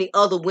so many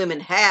other women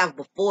have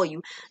before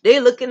you. They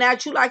looking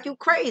at you like you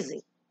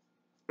crazy.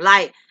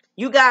 Like,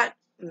 you got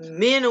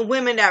men and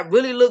women that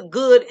really look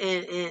good,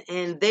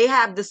 and they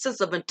have this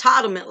sense of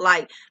entitlement.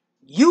 Like,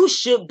 you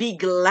should be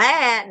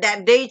glad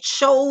that they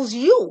chose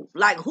you.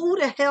 Like, who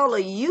the hell are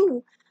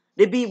you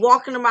to be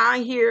walking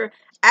around here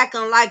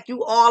acting like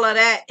you all of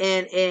that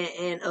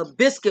and a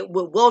biscuit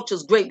with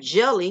Welch's grape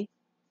jelly,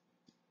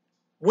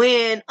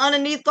 when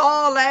underneath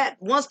all that,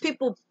 once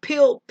people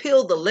peel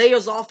the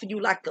layers off of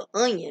you like an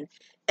onion,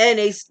 and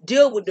they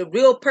deal with the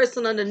real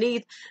person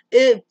underneath,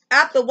 it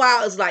after a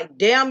while it's like,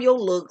 damn your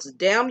looks,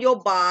 damn your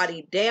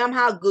body, damn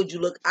how good you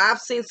look. I've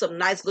seen some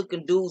nice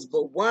looking dudes,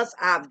 but once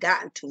I've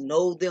gotten to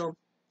know them,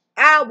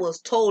 I was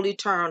totally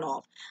turned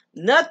off.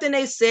 Nothing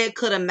they said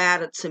could have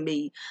mattered to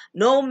me.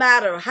 No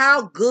matter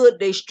how good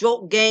they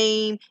stroke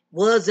game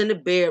was in the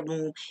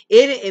bedroom,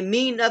 it didn't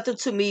mean nothing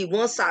to me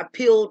once I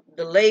peeled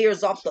the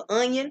layers off the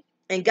onion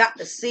and got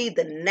to see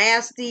the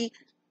nasty,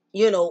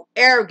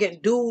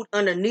 arrogant dude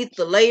underneath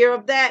the layer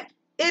of that.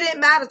 It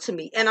didn't matter to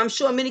me. And I'm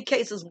sure in many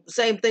cases,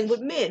 same thing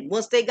with men.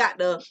 Once they got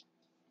to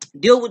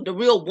deal with the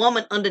real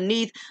woman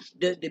underneath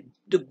the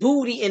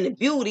booty and the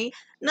beauty,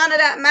 none of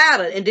that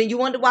mattered. And then you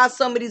wonder why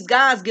some of these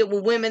guys get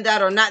with women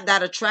that are not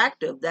that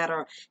attractive, that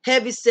are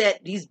heavy set,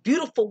 these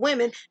beautiful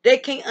women. They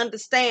can't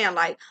understand,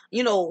 like,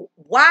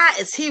 why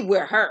is he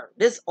with her,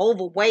 this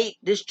overweight,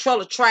 this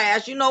trull of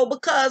trash,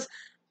 because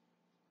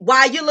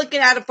while you're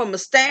looking at it from a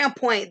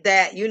standpoint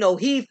that,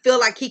 he feel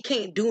like he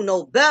can't do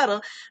no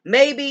better,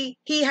 maybe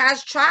he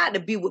has tried to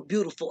be with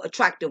beautiful,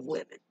 attractive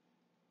women.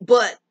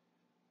 But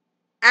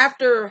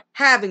after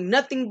having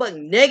nothing but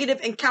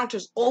negative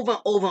encounters over and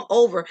over and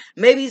over,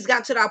 maybe he's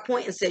got to that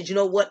point and said, you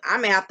know what, I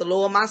may have to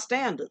lower my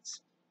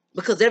standards.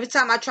 Because every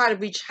time I try to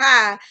reach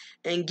high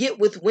and get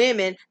with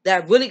women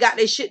that really got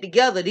their shit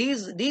together,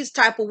 these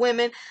type of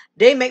women,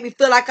 they make me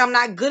feel like I'm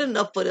not good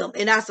enough for them.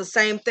 And that's the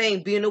same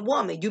thing being a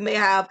woman. You may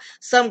have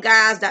some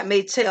guys that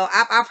may tell,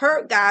 I've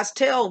heard guys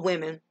tell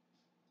women,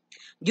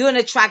 you're an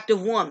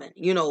attractive woman.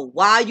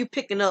 Why are you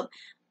picking up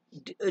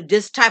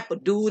this type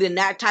of dude and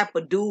that type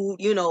of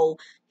dude?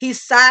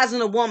 He's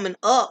sizing a woman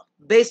up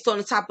based on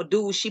the type of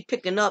dude she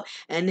picking up.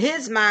 And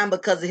his mind,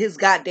 because of his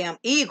goddamn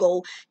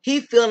ego,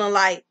 he feeling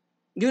like,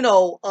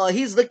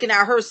 he's looking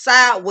at her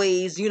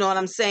sideways, you know what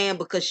I'm saying?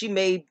 Because she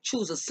may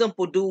choose a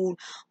simple dude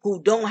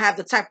who don't have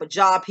the type of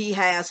job he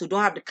has, who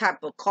don't have the type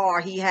of car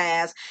he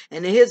has.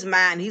 And in his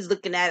mind, he's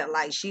looking at it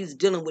like she's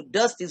dealing with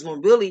dusties, when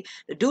really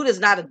the dude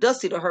is not a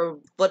dusty to her,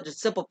 but the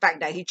simple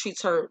fact that he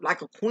treats her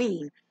like a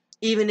queen.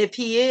 Even if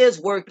he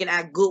is working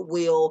at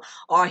Goodwill,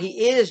 or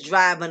he is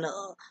driving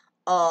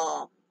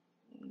a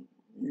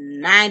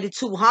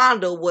 92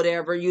 Honda or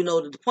whatever,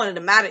 the point of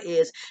the matter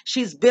is,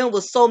 she's been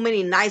with so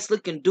many nice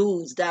looking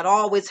dudes that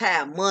always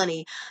have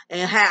money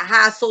and have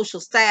high social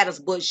status,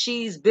 but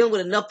she's been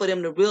with enough of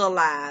them to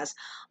realize,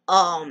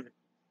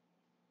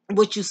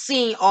 what you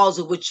see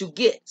also what you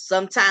get.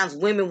 Sometimes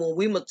women, when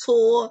we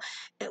mature,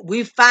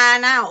 we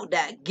find out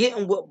that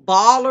getting with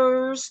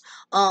ballers,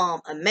 a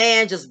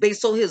man just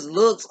based on his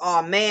looks, or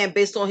a man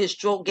based on his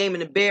stroke game in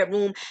the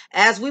bedroom,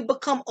 as we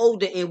become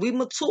older and we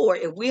mature,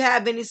 if we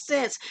have any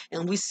sense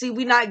and we see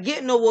we not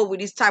getting nowhere with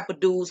these type of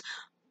dudes,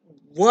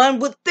 one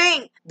would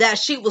think that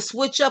she will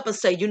switch up and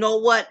say, you know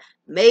what?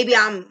 Maybe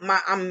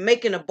I'm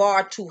making the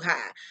bar too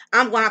high.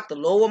 I'm gonna have to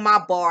lower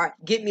my bar.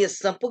 Get me a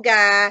simple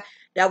guy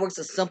that works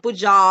a simple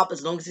job.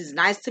 As long as he's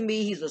nice to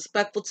me, he's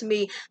respectful to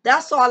me.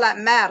 That's all that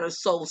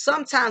matters. So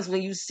sometimes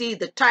when you see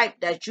the type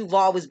that you've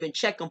always been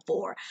checking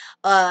for,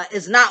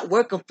 is not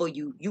working for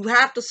you, you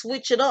have to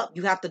switch it up.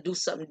 You have to do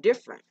something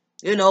different.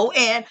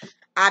 And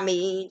I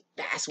mean,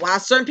 that's why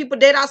certain people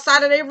date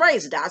outside of their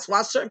race. That's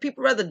why certain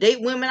people rather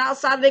date women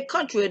outside of their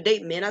country or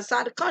date men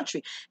outside the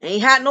country.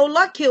 Ain't had no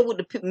luck here with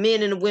the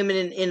men and the women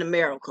in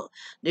America.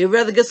 They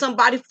rather get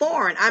somebody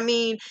foreign. I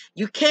mean,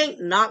 you can't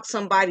knock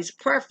somebody's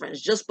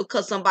preference just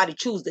because somebody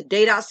choose to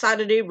date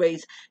outside of their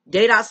race,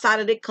 date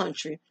outside of their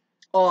country,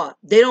 or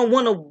they don't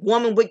want a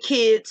woman with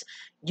kids.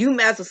 You,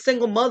 as a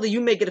single mother, you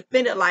may get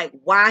offended, like,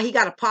 why he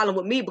got a problem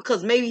with me?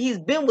 Because maybe he's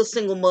been with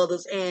single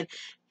mothers and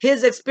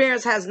his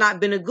experience has not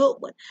been a good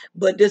one.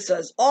 But this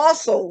is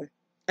also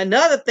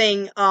another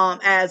thing,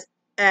 as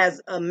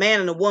a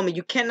man and a woman,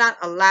 you cannot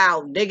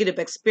allow negative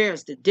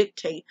experience to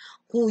dictate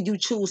who you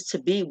choose to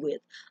be with.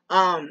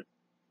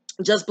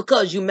 just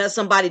because you met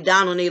somebody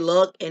down on their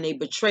luck and they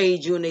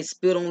betrayed you and they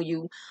spit on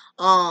you,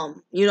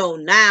 you know,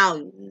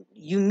 now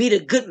you meet a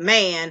good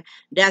man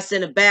that's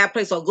in a bad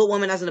place, or a good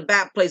woman that's in a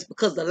bad place,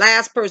 because the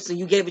last person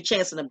you gave a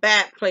chance in a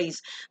bad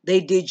place, they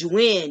did you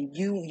in.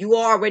 You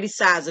already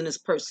sizing this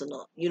person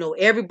up. You know,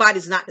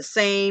 everybody's not the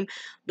same.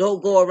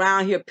 Don't go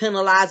around here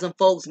penalizing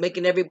folks,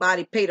 making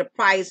everybody pay the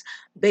price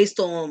based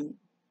on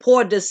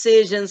poor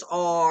decisions,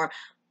 or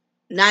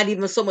not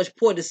even so much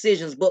poor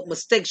decisions, but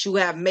mistakes you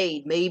have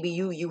made. Maybe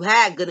you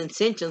had good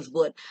intentions,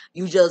 but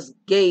you just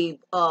gave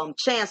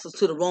chances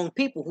to the wrong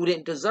people who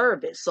didn't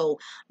deserve it. So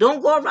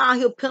don't go around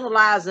here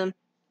penalizing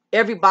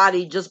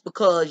everybody just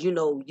because, you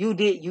know, you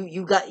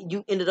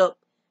ended up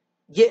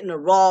getting a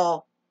raw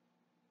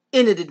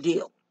end of the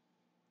deal.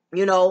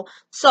 You know,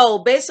 so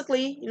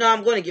basically, you know,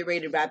 I'm going to get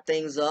ready to wrap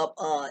things up.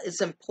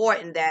 It's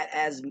important that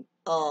as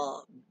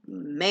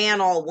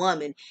man or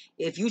woman,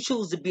 if you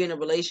choose to be in a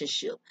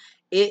relationship,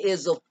 it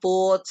is a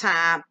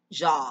full-time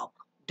job.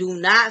 Do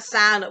not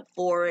sign up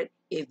for it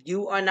if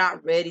you are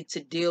not ready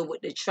to deal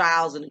with the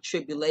trials and the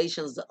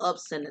tribulations, the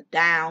ups and the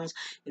downs.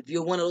 If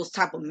you're one of those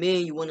type of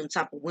men, you're one of them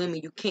type of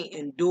women, you can't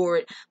endure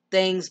it.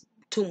 Things,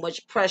 too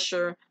much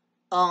pressure,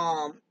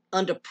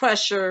 under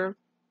pressure,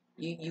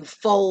 you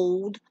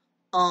fold.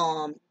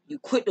 You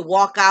quit to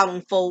walk out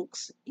on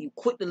folks. You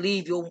quit to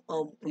leave your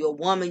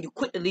woman. You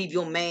quit to leave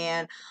your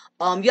man.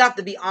 You have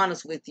to be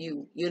honest with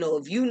you. You know,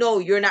 if you know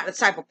you're not the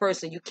type of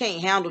person, you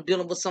can't handle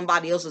dealing with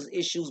somebody else's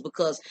issues,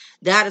 because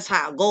that is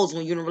how it goes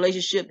when you're in a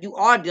relationship. You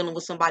are dealing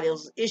with somebody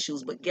else's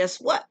issues, but guess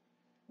what?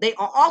 They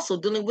are also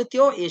dealing with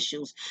your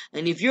issues.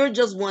 And if you're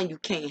just one, you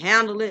can't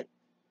handle it,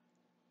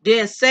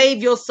 then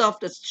save yourself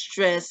the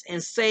stress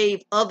and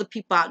save other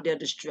people out there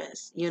the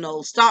stress. You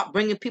know, stop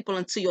bringing people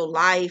into your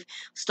life.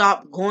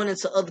 Stop going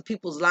into other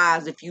people's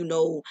lives if you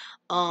know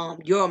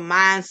your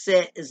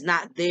mindset is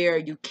not there.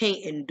 You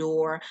can't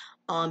endure.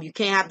 You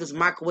can't have this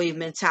microwave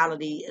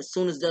mentality. As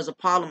soon as there's a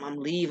problem, I'm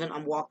leaving.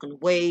 I'm walking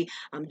away.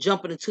 I'm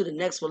jumping into the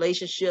next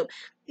relationship.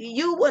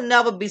 You will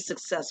never be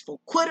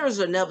successful. Quitters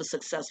are never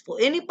successful.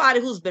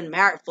 Anybody who's been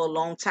married for a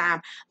long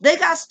time, they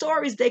got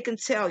stories they can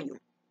tell you.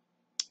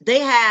 They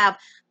have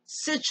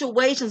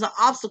situations and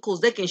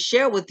obstacles they can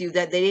share with you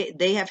that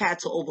they have had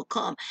to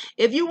overcome.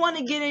 If you want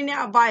to get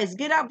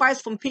advice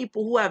from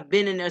people who have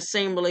been in their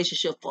same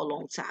relationship for a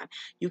long time.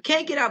 You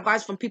can't get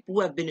advice from people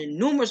who have been in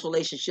numerous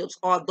relationships,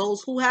 or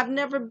those who have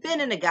never been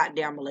in a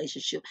goddamn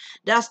relationship.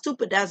 That's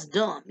stupid. That's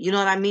dumb. You know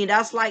what I mean?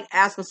 That's like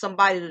asking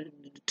somebody to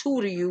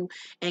tutor you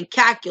in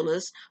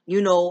calculus,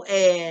 you know,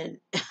 and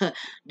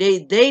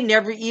they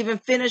never even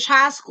finish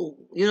high school.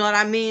 You know what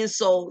I mean?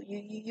 So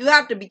you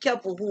have to be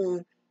careful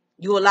who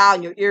you allow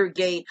in your ear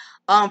gate.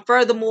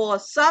 Furthermore,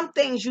 some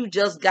things you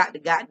just got to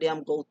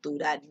goddamn go through.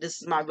 That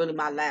this is my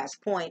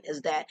last point,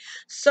 is that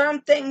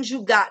some things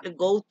you got to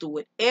go through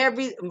it.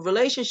 Every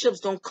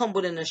relationships don't come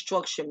with an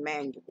instruction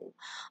manual.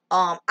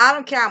 I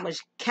don't care how much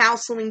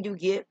counseling you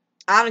get.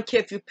 I don't care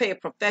if you pay a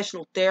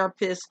professional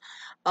therapist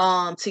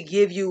to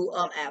give you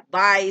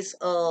advice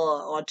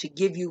or to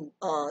give you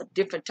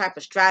different type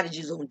of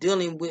strategies on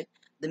dealing with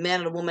the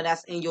man or the woman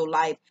that's in your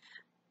life.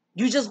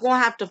 You just gonna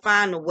have to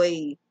find a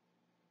way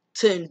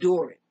to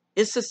endure it.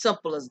 It's as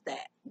simple as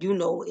that. You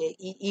know,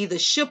 either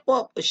ship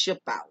up or ship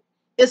out.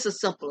 It's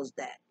as simple as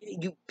that.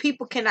 You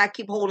people cannot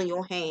keep holding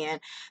your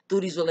hand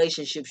through these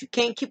relationships. You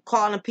can't keep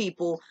calling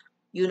people,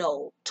 you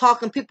know,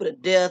 talking people to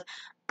death.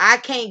 I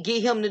can't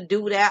get him to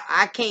do that.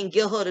 I can't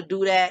get her to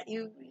do that.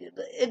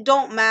 It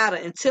don't matter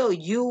until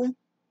you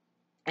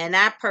and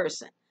that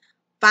person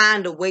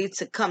find a way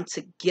to come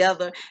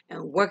together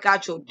and work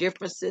out your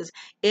differences.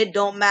 It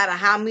don't matter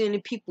how many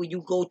people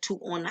you go to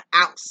on the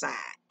outside.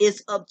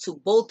 It's up to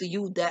both of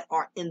you that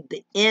are in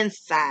the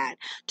inside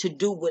to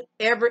do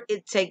whatever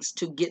it takes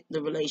to get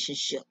the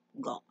relationship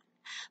going.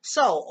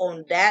 So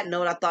on that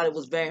note, I thought it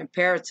was very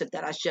imperative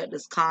that I share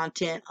this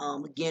content.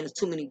 Again, there's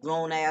too many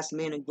grown ass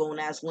men and grown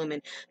ass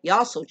women.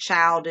 Y'all so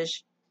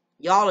childish.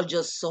 Y'all are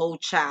just so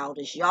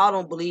childish. Y'all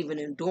don't believe in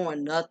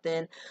enduring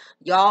nothing.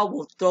 Y'all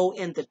will throw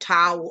in the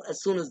towel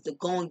as soon as the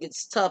going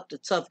gets tough, the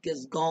tough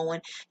gets going.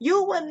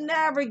 You will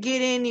never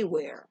get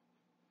anywhere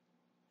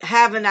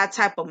having that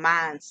type of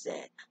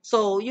mindset.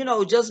 So, you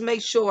know, just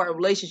make sure a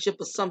relationship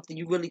is something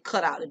you really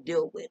cut out to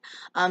deal with.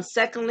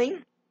 Secondly,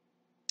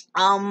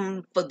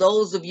 for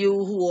those of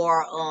you who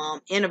are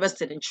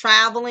interested in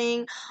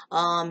traveling,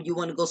 you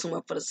want to go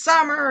somewhere for the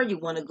summer, you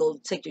want to go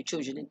take your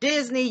children to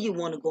Disney, you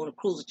want to go on a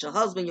cruise with your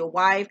husband, your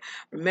wife.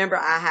 Remember,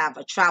 I have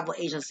a travel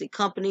agency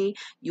company.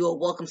 You are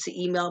welcome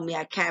to email me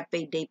at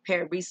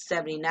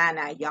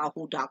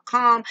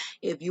cafedayparis79@yahoo.com.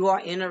 If you are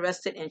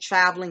interested in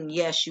traveling,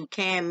 yes, you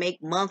can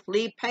make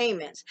monthly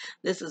payments.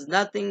 This is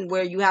nothing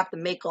where you have to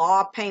make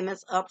all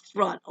payments up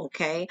front,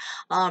 okay?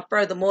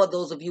 Furthermore,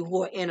 those of you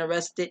who are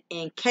interested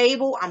in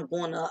cable, I'm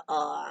going to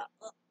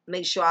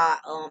make sure I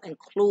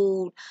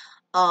include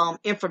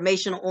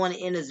information on it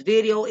in this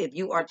video. If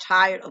you are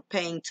tired of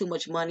paying too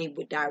much money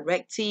with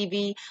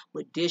DirecTV,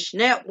 with Dish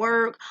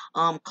Network,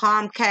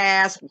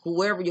 Comcast,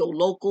 whoever your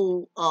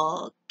local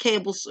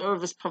cable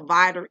service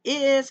provider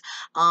is.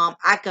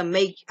 I can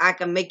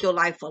make your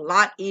life a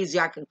lot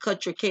easier. I can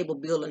cut your cable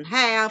bill in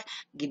half,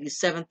 give you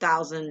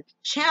 7,000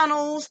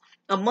 channels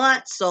a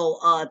month. So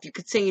if you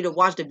continue to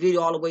watch the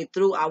video all the way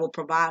through, I will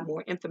provide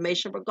more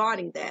information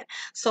regarding that.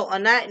 So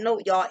on that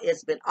note, y'all,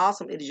 it's been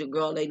awesome. It is your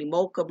girl, Lady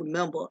Mocha.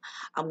 Remember,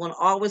 I'm going to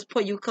always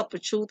pour you a cup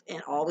of truth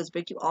and always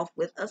break you off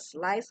with a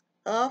slice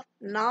of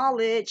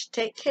knowledge.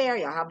 Take care.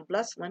 Y'all have a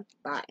blessed one.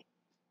 Bye.